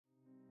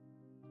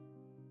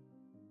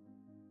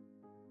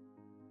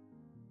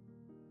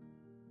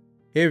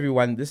Hey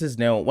everyone, this is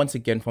Nell once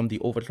again from the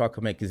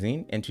Overclocker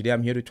magazine, and today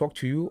I'm here to talk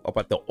to you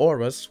about the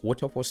AORUS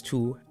WaterForce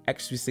II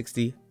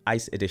X260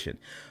 Ice Edition.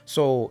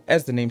 So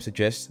as the name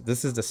suggests,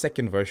 this is the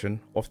second version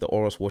of the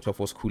AORUS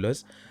WaterForce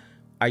coolers.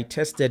 I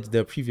tested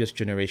the previous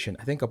generation,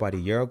 I think about a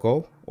year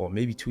ago or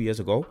maybe 2 years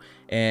ago,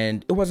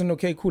 and it was an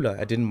okay cooler.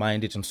 I didn't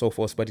mind it and so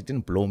forth, but it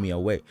didn't blow me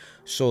away.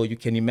 So you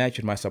can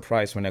imagine my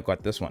surprise when I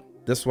got this one.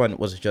 This one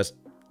was just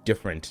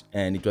different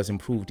and it was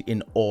improved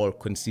in all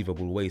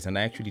conceivable ways, and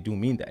I actually do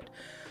mean that.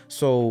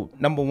 So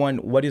number one,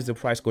 what is the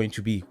price going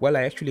to be? Well,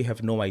 I actually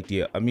have no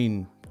idea. I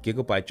mean,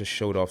 GIGABYTE just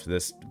showed off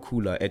this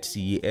cooler at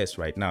CES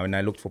right now, and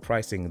I looked for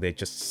pricing. There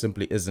just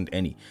simply isn't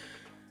any.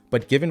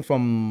 But given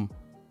from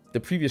the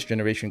previous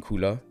generation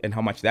cooler and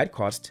how much that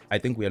cost, I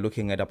think we are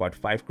looking at about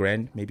 $5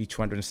 grand, maybe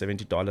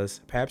 $270,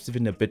 perhaps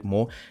even a bit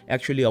more.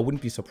 Actually, I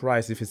wouldn't be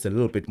surprised if it's a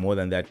little bit more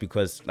than that,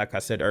 because like I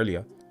said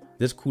earlier,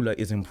 this cooler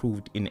is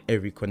improved in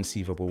every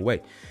conceivable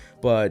way.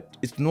 But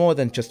it's more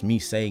than just me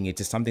saying it.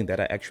 It's something that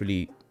I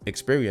actually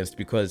experienced,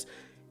 because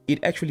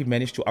it actually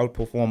managed to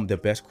outperform the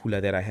best cooler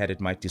that I had at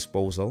my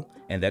disposal,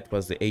 and that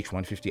was the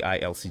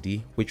H150i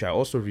LCD, which I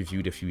also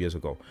reviewed a few years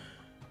ago.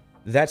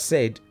 That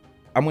said,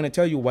 I'm going to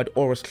tell you what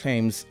AORUS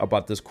claims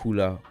about this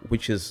cooler,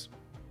 which is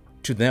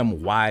to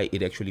them why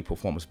it actually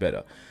performs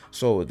better.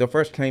 So the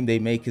first claim they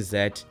make is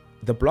that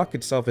the block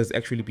itself has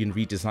actually been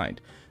redesigned.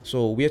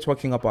 So we're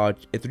talking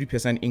about a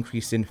 3%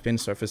 increase in fin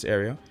surface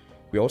area.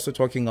 We're also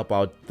talking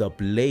about the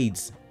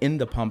blades in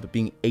the pump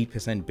being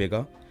 8%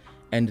 bigger,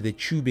 and the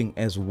tubing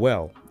as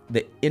well.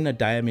 The inner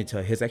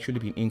diameter has actually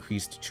been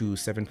increased to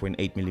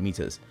 7.8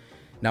 millimeters.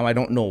 Now, I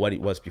don't know what it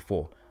was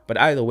before, but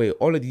either way,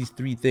 all of these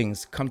three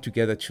things come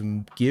together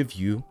to give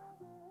you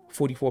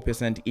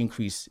 44%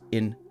 increase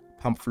in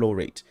pump flow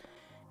rate.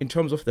 In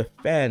terms of the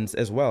fans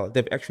as well,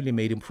 they've actually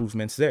made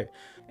improvements there.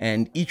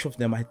 And each of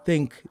them, I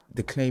think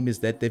the claim is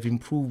that they've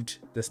improved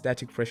the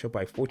static pressure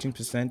by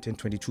 14% and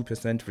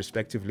 22%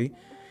 respectively.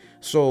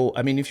 So,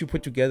 I mean, if you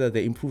put together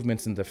the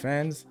improvements in the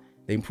fans,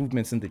 the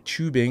improvements in the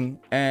tubing,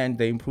 and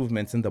the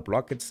improvements in the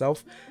block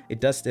itself, it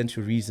does stand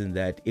to reason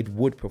that it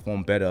would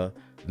perform better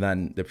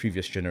than the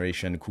previous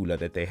generation cooler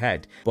that they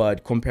had.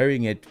 But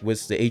comparing it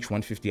with the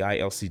H150i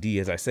LCD,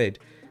 as I said,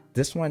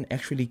 this one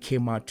actually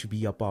came out to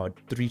be about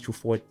 3 to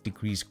 4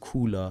 degrees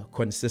cooler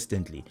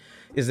consistently.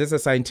 Is this a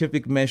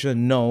scientific measure?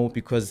 No,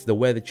 because the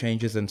weather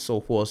changes and so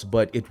forth,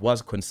 but it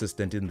was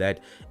consistent in that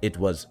it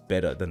was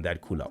better than that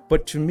cooler.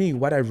 But to me,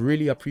 what I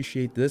really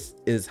appreciate this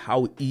is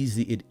how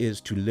easy it is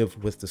to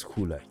live with this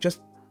cooler,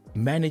 just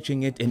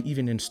managing it and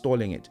even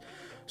installing it.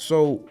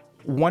 So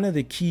one of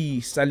the key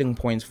selling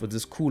points for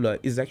this cooler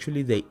is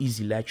actually the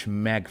easy latch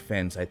mag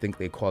fans, I think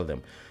they call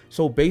them.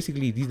 So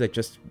basically these are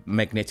just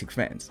magnetic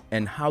fans,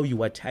 and how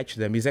you attach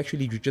them is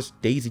actually you just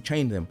daisy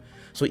chain them.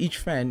 So each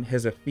fan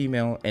has a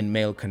female and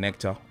male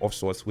connector of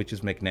sorts, which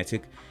is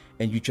magnetic,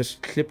 and you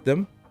just clip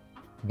them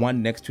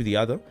one next to the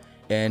other,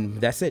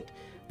 and that's it.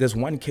 There's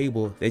one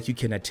cable that you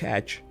can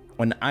attach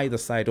on either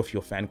side of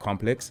your fan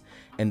complex,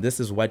 and this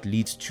is what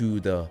leads to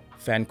the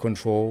fan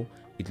control.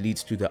 It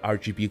leads to the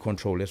RGB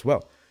control as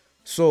well.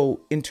 So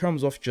in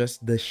terms of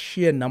just the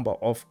sheer number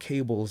of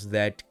cables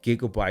that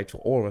GIGABYTE,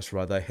 or AORUS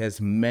rather,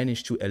 has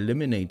managed to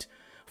eliminate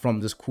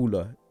from this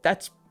cooler,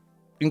 that's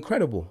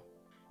incredible.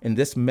 And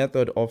this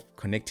method of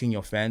connecting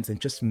your fans and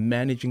just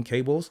managing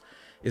cables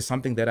is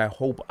something that I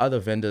hope other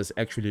vendors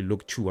actually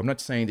look to. I'm not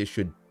saying they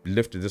should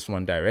lift this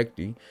one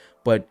directly,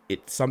 but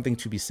it's something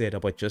to be said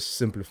about just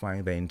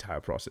simplifying the entire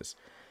process.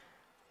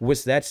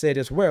 With that said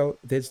as well,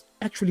 there's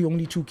actually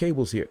only two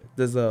cables here.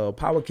 There's a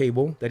power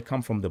cable that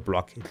comes from the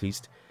block, at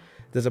least.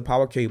 There's a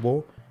power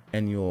cable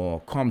and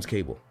your comms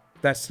cable.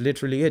 That's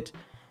literally it.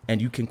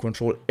 And you can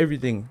control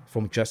everything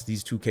from just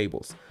these two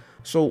cables.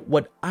 So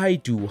what I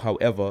do,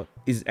 however,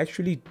 is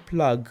actually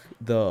plug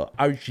the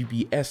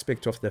RGB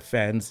aspect of the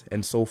fans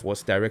and so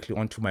forth directly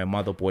onto my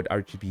motherboard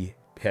RGB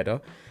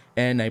header.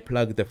 And I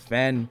plug the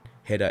fan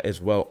header as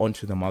well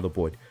onto the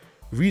motherboard.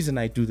 Reason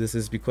I do this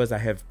is because I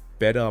have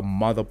better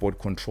motherboard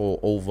control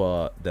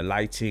over the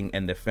lighting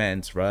and the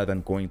fans rather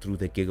than going through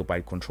the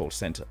GIGABYTE control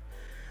center.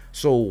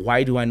 So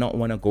why do I not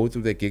want to go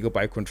through the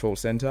GIGABYTE control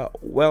center?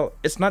 Well,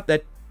 it's not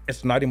that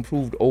it's not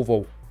improved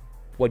over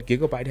what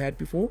GIGABYTE had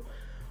before,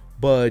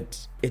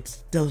 but it's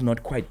still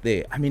not quite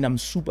there. I mean, I'm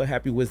super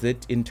happy with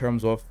it in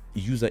terms of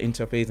user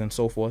interface and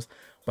so forth,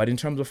 but in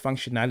terms of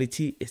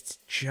functionality, it's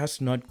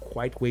just not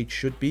quite where it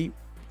should be,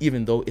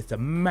 even though it's a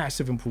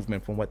massive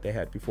improvement from what they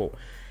had before.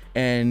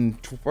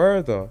 And to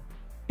further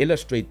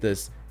illustrate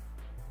this,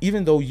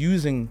 even though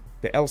using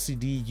the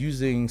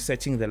LCD,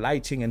 setting the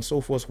lighting and so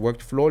forth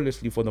worked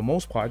flawlessly for the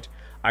most part,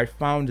 I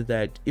found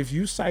that if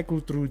you cycle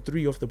through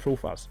 3 of the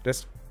profiles,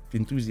 that's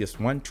enthusiast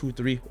 1, 2,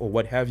 3, or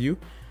what have you,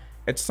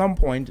 at some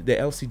point the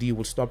LCD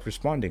will stop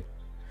responding.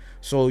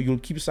 So you'll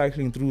keep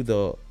cycling through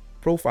the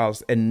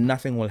profiles and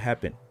nothing will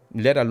happen,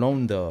 let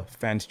alone the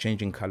fans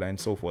changing color and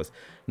so forth.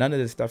 None of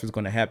this stuff is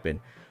going to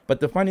happen. But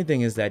the funny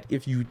thing is that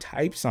if you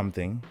type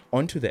something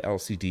onto the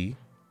LCD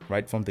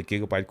right from the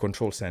Gigabyte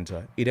control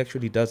center, it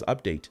actually does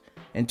update.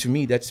 And to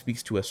me, that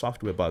speaks to a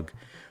software bug,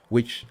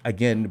 which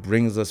again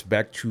brings us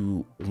back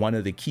to one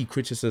of the key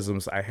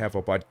criticisms I have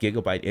about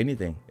Gigabyte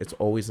anything. It's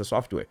always the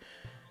software.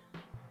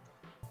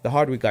 The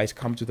hardware guys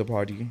come to the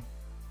party.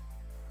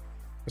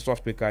 The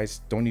software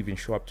guys don't even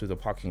show up to the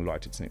parking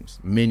lot, it seems,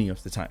 many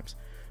of the times.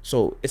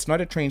 So it's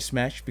not a train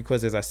smash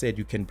because, as I said,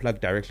 you can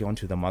plug directly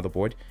onto the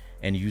motherboard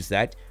and use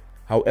that.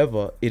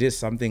 However, it is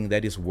something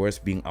that is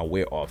worth being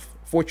aware of.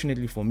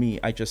 Fortunately for me,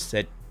 I just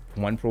set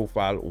one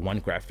profile, one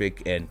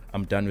graphic, and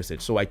I'm done with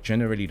it. So I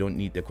generally don't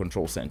need the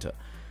control center.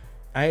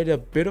 I had a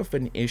bit of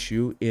an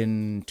issue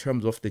in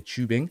terms of the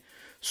tubing.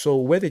 So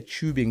where the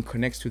tubing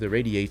connects to the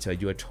radiator,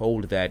 you are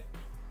told that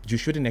you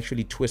shouldn't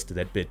actually twist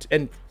that bit.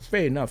 And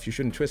fair enough, you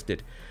shouldn't twist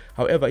it.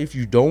 However, if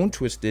you don't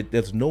twist it,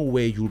 there's no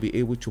way you'll be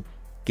able to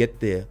get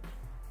the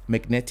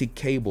magnetic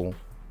cable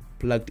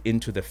plugged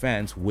into the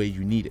fans where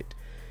you need it.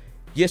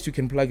 Yes, you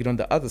can plug it on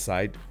the other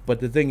side, but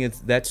the thing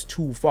is that's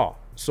too far.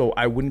 So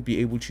I wouldn't be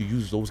able to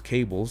use those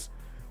cables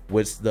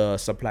with the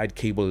supplied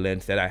cable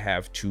length that I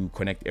have to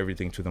connect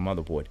everything to the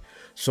motherboard.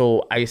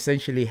 So I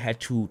essentially had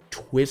to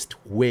twist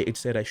where it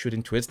said I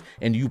shouldn't twist,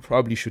 and you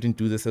probably shouldn't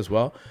do this as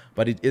well,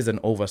 but it is an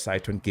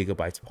oversight on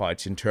Gigabyte's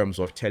part in terms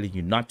of telling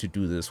you not to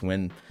do this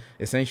when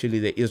essentially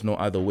there is no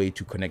other way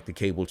to connect the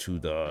cable to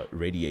the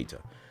radiator.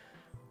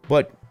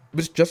 But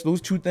with just those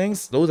two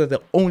things, those are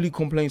the only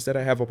complaints that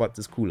I have about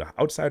this cooler.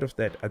 Outside of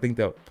that, I think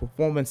the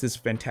performance is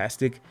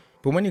fantastic.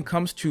 But when it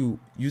comes to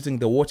using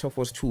the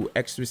WaterForce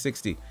X II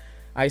X360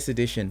 Ice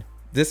Edition,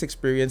 this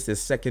experience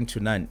is second to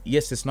none.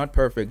 Yes, it's not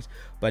perfect,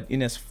 but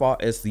in as far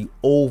as the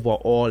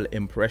overall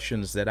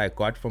impressions that I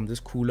got from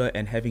this cooler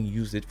and having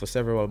used it for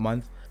several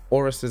months,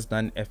 AORUS has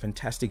done a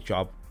fantastic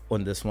job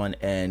on this one.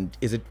 And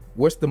is it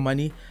worth the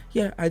money?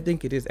 Yeah, I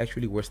think it is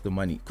actually worth the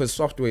money, because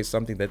software is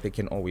something that they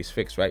can always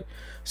fix, right?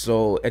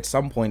 So at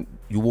some point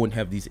you won't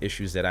have these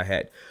issues that I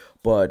had.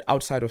 But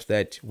outside of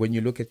that, when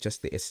you look at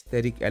just the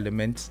aesthetic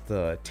elements,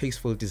 the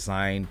tasteful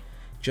design,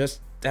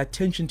 just the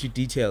attention to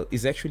detail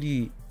is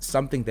actually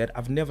something that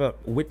I've never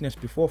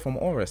witnessed before from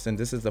AORUS, and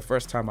this is the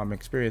first time I'm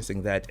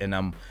experiencing that, and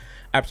I'm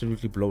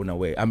absolutely blown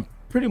away. I'm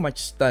pretty much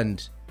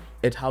stunned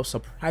at how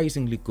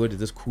surprisingly good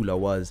this cooler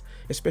was,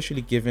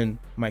 especially given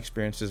my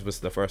experiences with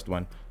the first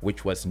one,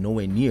 which was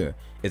nowhere near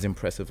as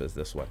impressive as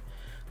this one.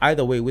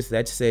 Either way, with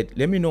that said,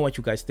 let me know what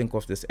you guys think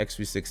of this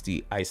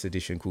X360 Ice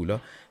Edition cooler.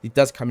 It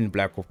does come in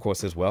black, of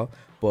course, as well.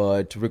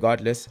 But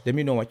regardless, let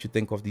me know what you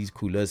think of these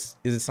coolers.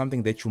 Is it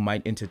something that you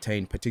might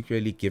entertain,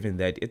 particularly given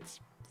that it's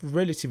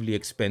relatively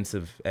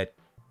expensive at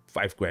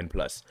 $5 grand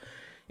plus?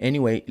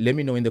 Anyway, let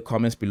me know in the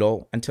comments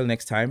below. Until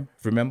next time,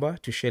 remember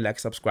to share, like,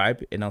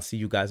 subscribe, and I'll see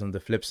you guys on the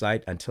flip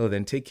side. Until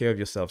then, take care of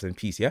yourselves and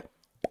peace, yeah?